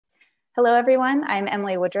Hello, everyone. I'm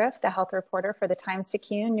Emily Woodruff, the health reporter for the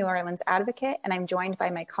Times-Picayune New Orleans Advocate, and I'm joined by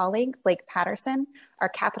my colleague, Blake Paterson, our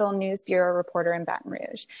Capitol News Bureau reporter in Baton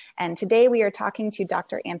Rouge. And today we are talking to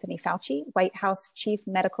Dr. Anthony Fauci, White House Chief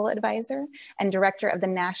Medical Advisor and Director of the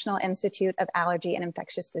National Institute of Allergy and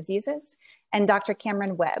Infectious Diseases, and Dr.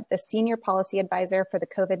 Cameron Webb, the Senior Policy Advisor for the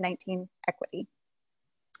COVID-19 Equity.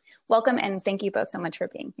 Welcome, and thank you both so much for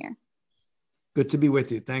being here. Good to be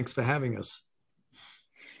with you. Thanks for having us.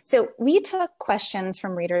 So we took questions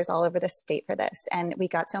from readers all over the state for this, and we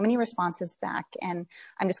got so many responses back, and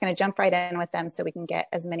I'm just going to jump right in with them so we can get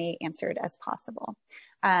as many answered as possible.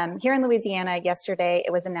 Here in Louisiana yesterday,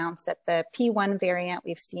 it was announced that the P1 variant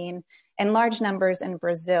we've seen in large numbers in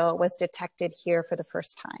Brazil was detected here for the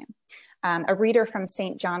first time. A reader from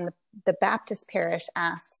St. John the Baptist Parish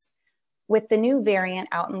asks, with the new variant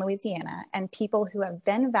out in Louisiana and people who have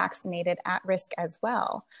been vaccinated at risk as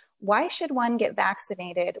well, why should one get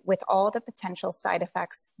vaccinated with all the potential side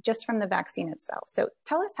effects just from the vaccine itself? So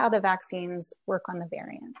tell us how the vaccines work on the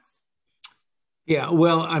variants. Yeah,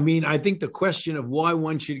 well, I mean, I think the question of why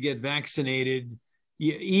one should get vaccinated,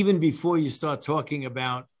 even before you start talking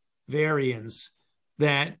about variants,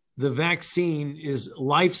 that the vaccine is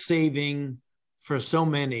life-saving for so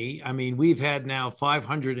many. I mean, we've had now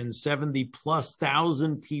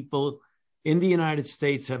 570,000+ people in the United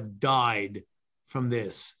States have died from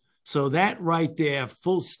this. So that right there,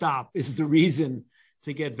 full stop, is the reason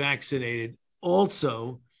to get vaccinated.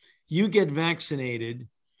 Also, you get vaccinated,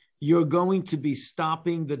 you're going to be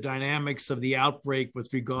stopping the dynamics of the outbreak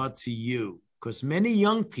with regard to you. Because many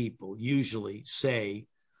young people usually say,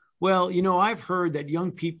 well, you know, I've heard that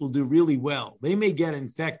young people do really well. They may get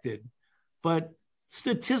infected, but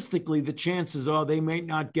statistically, the chances are they may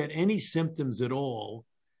not get any symptoms at all.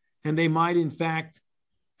 And they might, in fact,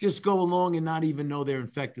 just go along and not even know they're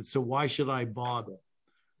infected. So why should I bother?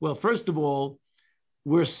 Well, first of all,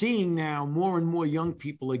 we're seeing now more and more young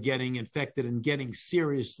people are getting infected and getting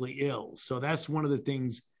seriously ill. So that's one of the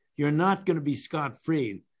things. You're not going to be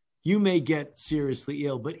scot-free. You may get seriously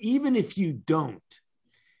ill, but even if you don't,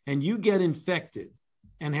 and you get infected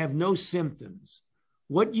and have no symptoms,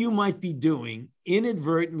 what you might be doing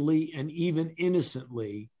inadvertently and even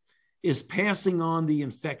innocently is passing on the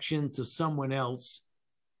infection to someone else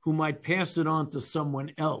who might pass it on to someone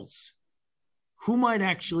else who might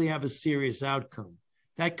actually have a serious outcome.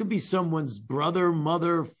 That could be someone's brother,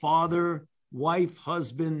 mother, father, wife,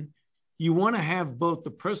 husband. You want to have both the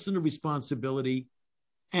personal responsibility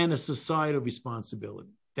and a societal responsibility.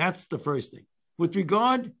 That's the first thing. With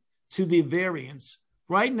regard to the variants,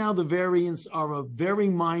 right now the variants are a very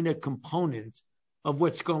minor component of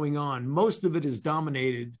what's going on. Most of it is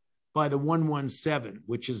dominated by the 117,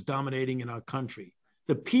 which is dominating in our country.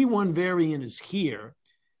 The P1 variant is here.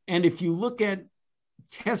 And if you look at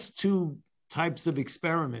test tube types of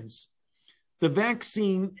experiments, the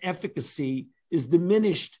vaccine efficacy is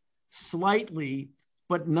diminished slightly,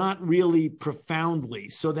 but not really profoundly,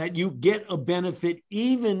 so that you get a benefit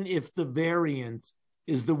even if the variant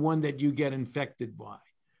is the one that you get infected by.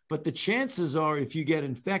 But the chances are, if you get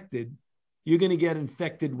infected, you're going to get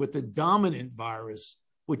infected with the dominant virus,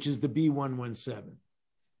 which is the B117.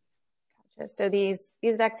 So these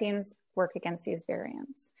vaccines work against these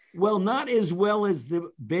variants? Well, not as well as the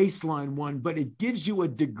baseline one, but it gives you a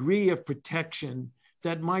degree of protection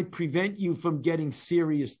that might prevent you from getting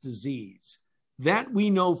serious disease. That we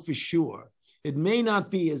know for sure. It may not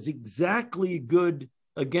be as exactly good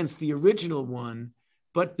against the original one,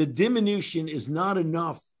 but the diminution is not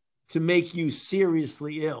enough to make you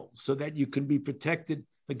seriously ill so that you can be protected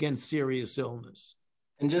against serious illness.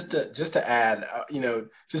 And just to add,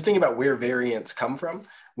 just think about where variants come from.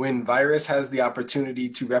 When virus has the opportunity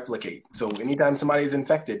to replicate. So anytime somebody is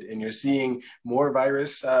infected and you're seeing more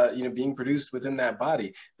virus, being produced within that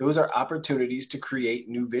body, those are opportunities to create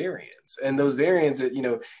new variants. And those variants,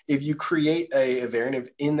 if you create a variant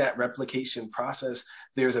in that replication process,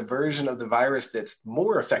 there's a version of the virus that's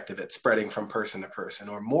more effective at spreading from person to person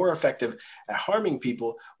or more effective at harming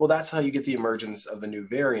people. Well, that's how you get the emergence of a new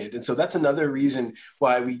variant. And so that's another reason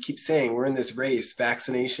why we keep saying we're in this race,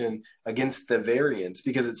 vaccination against the variants,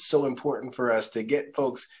 because it's so important for us to get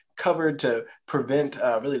folks covered to prevent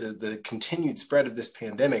really the continued spread of this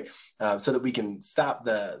pandemic so that we can stop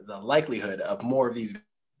the likelihood of more of these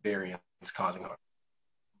variants causing harm.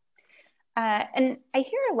 And I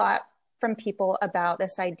hear a lot from people about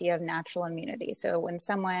this idea of natural immunity. So when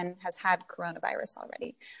someone has had coronavirus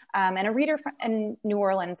already, and a reader in New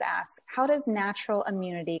Orleans asks, how does natural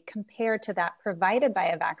immunity compare to that provided by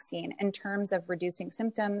a vaccine in terms of reducing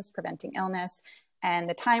symptoms, preventing illness, and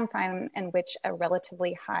the time frame in which a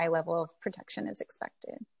relatively high level of protection is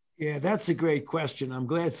expected? Yeah, that's a great question. I'm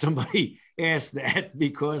glad somebody asked that,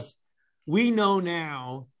 because we know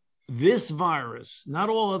now this virus, not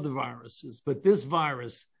all other viruses, but this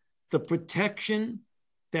virus, the protection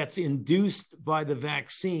that's induced by the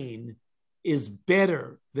vaccine is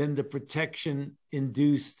better than the protection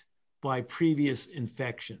induced by previous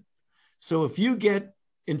infection. So if you get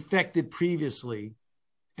infected previously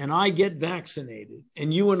and I get vaccinated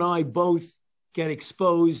and you and I both get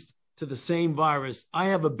exposed to the same virus, I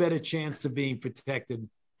have a better chance of being protected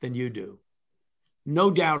than you do. No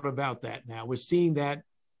doubt about that now. We're seeing that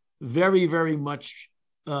very, very much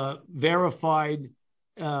verified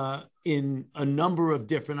in a number of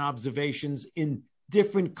different observations in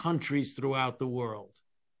different countries throughout the world.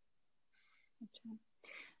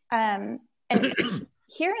 And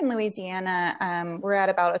here in Louisiana, we're at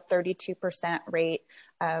about a 32% rate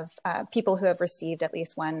of people who have received at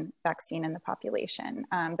least one vaccine in the population.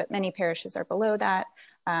 But many parishes are below that.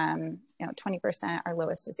 20%, our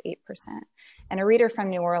lowest is 8%. And a reader from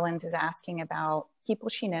New Orleans is asking about people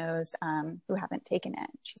she knows who haven't taken it.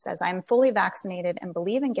 She says, I'm fully vaccinated and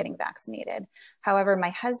believe in getting vaccinated. However, my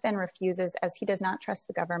husband refuses as he does not trust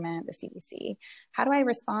the government, the CDC. How do I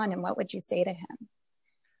respond and what would you say to him?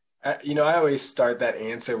 I always start that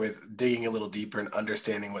answer with digging a little deeper and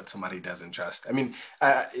understanding what somebody doesn't trust. I mean,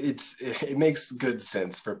 it makes good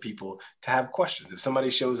sense for people to have questions. If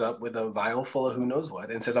somebody shows up with a vial full of who knows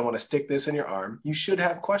what and says, I want to stick this in your arm, you should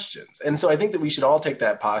have questions. And so I think that we should all take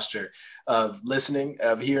that posture of listening,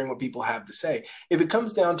 of hearing what people have to say. If it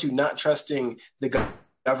comes down to not trusting the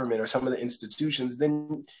government or some of the institutions,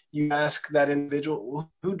 then you ask that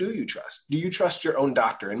individual, who do you trust? Do you trust your own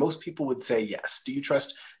doctor? And most people would say yes. Do you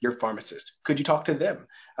trust your pharmacist? Could you talk to them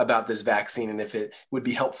about this vaccine and if it would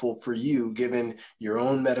be helpful for you given your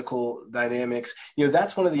own medical dynamics?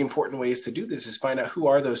 That's one of the important ways to do this, is find out who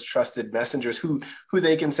are those trusted messengers who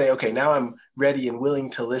they can say, okay, now I'm ready and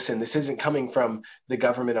willing to listen. This isn't coming from the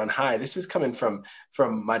government on high. This is coming from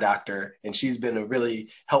my doctor, and she's been a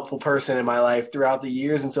really helpful person in my life throughout the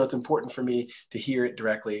years. And so it's important for me to hear it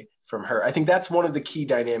directly from her. I think that's one of the key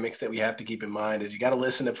dynamics that we have to keep in mind, is you got to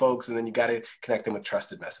listen to folks and then you got to connect them with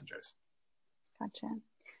trusted messengers.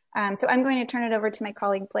 Gotcha. So I'm going to turn it over to my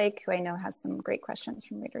colleague, Blake, who I know has some great questions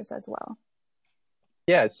from readers as well.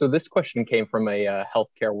 Yeah, so this question came from a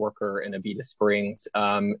healthcare worker in Abita Springs.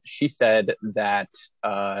 She said that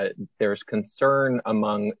there's concern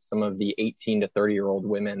among some of the 18 to 30-year-old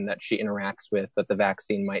women that she interacts with that the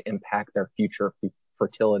vaccine might impact their future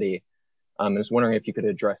fertility. I was wondering if you could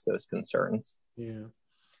address those concerns. Yeah,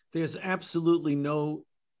 there's absolutely not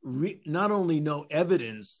only no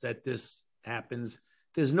evidence that this happens,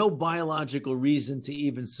 there's no biological reason to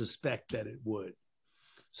even suspect that it would.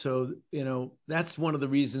 So, that's one of the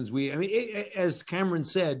reasons as Cameron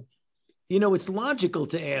said, it's logical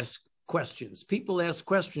to ask questions. People ask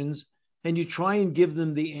questions and you try and give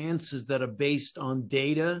them the answers that are based on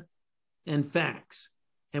data and facts.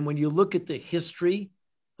 And when you look at the history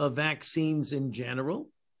of vaccines in general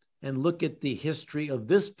and look at the history of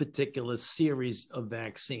this particular series of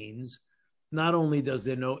vaccines, not only does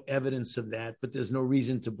there no evidence of that, but there's no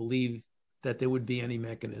reason to believe that there would be any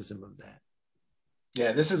mechanism of that.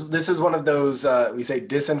 Yeah, this is one of those, we say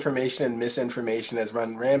disinformation and misinformation has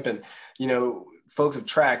run rampant. Folks have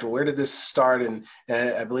tracked, well, where did this start? And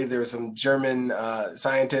I believe there were some German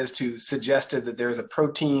scientists who suggested that there's a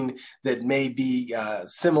protein that may be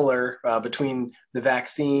similar between the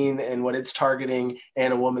vaccine and what it's targeting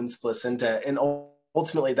and a woman's placenta. And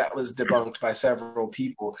ultimately, that was debunked by several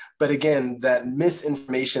people. But again, that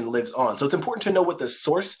misinformation lives on. So it's important to know what the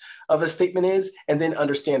source of a statement is and then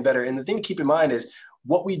understand better. And the thing to keep in mind is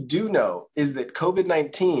what we do know is that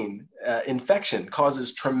COVID-19 infection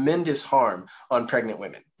causes tremendous harm on pregnant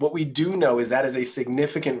women. What we do know is that is a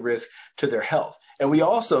significant risk to their health. And we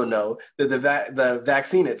also know that the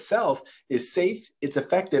vaccine itself is safe, it's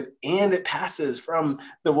effective, and it passes from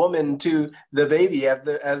the woman to the baby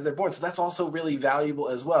as they're born. So that's also really valuable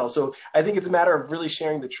as well. So I think it's a matter of really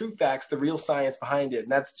sharing the true facts, the real science behind it.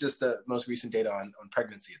 And that's just the most recent data on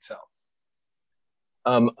pregnancy itself.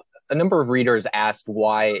 A number of readers asked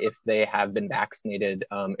why, if they have been vaccinated,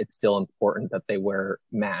 it's still important that they wear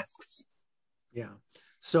masks. Yeah.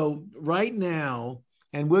 So right now,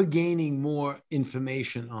 and we're gaining more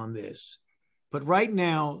information on this, but right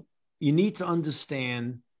now, you need to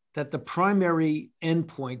understand that the primary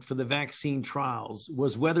endpoint for the vaccine trials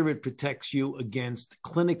was whether it protects you against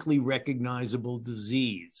clinically recognizable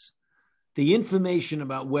disease. The information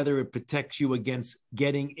about whether it protects you against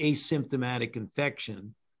getting asymptomatic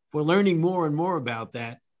infection, we're learning more and more about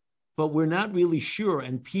that, but we're not really sure.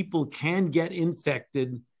 And people can get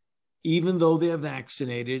infected even though they're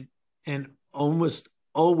vaccinated, and almost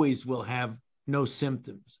always will have no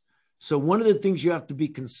symptoms. So one of the things you have to be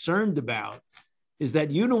concerned about is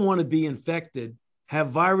that you don't want to be infected, have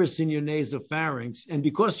virus in your nasopharynx, and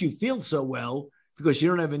because you feel so well, because you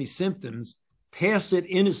don't have any symptoms, pass it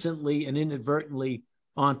innocently and inadvertently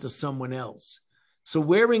onto someone else. So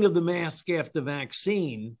wearing of the mask after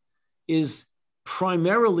vaccine is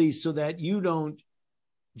primarily so that you don't,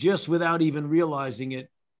 just without even realizing it,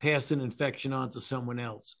 pass an infection onto someone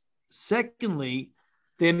else. Secondly,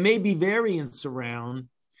 there may be variants around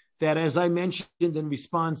that, as I mentioned in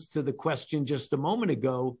response to the question just a moment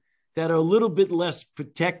ago, that are a little bit less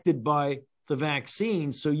protected by the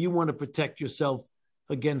vaccine. So you want to protect yourself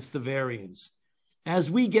against the variants.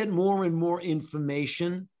 As we get more and more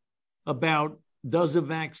information about does a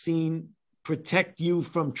vaccine protect you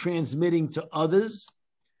from transmitting to others,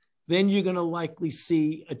 then you're going to likely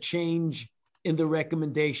see a change in the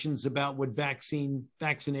recommendations about what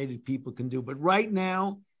vaccinated people can do. But right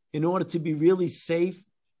now, in order to be really safe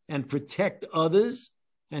and protect others,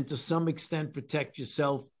 and to some extent protect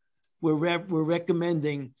yourself, we're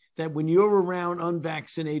recommending that when you're around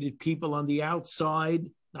unvaccinated people on the outside,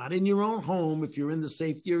 not in your own home, if you're in the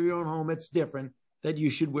safety of your own home, it's different, that you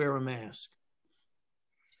should wear a mask.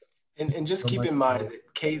 And just keep in mind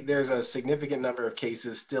that there's a significant number of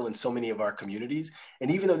cases still in so many of our communities. And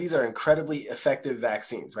even though these are incredibly effective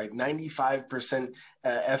vaccines, right? 95%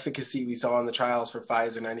 efficacy we saw in the trials for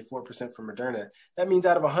Pfizer, 94% for Moderna. That means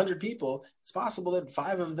out of 100 people, it's possible that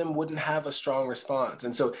 5 of them wouldn't have a strong response.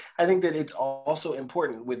 And so I think that it's also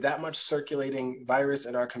important with that much circulating virus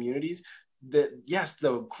in our communities that, yes,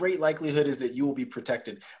 the great likelihood is that you will be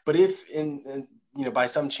protected. But if by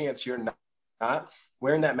some chance you're not,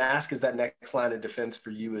 wearing that mask is that next line of defense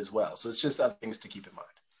for you as well. So it's just other things to keep in mind.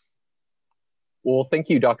 Well, thank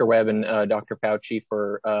you, Dr. Webb and Dr. Fauci,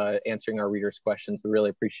 for answering our readers' questions. We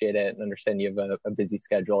really appreciate it and understand you have a busy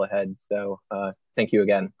schedule ahead. So thank you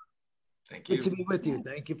again. Thank you. Good to be with you.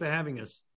 Thank you for having us.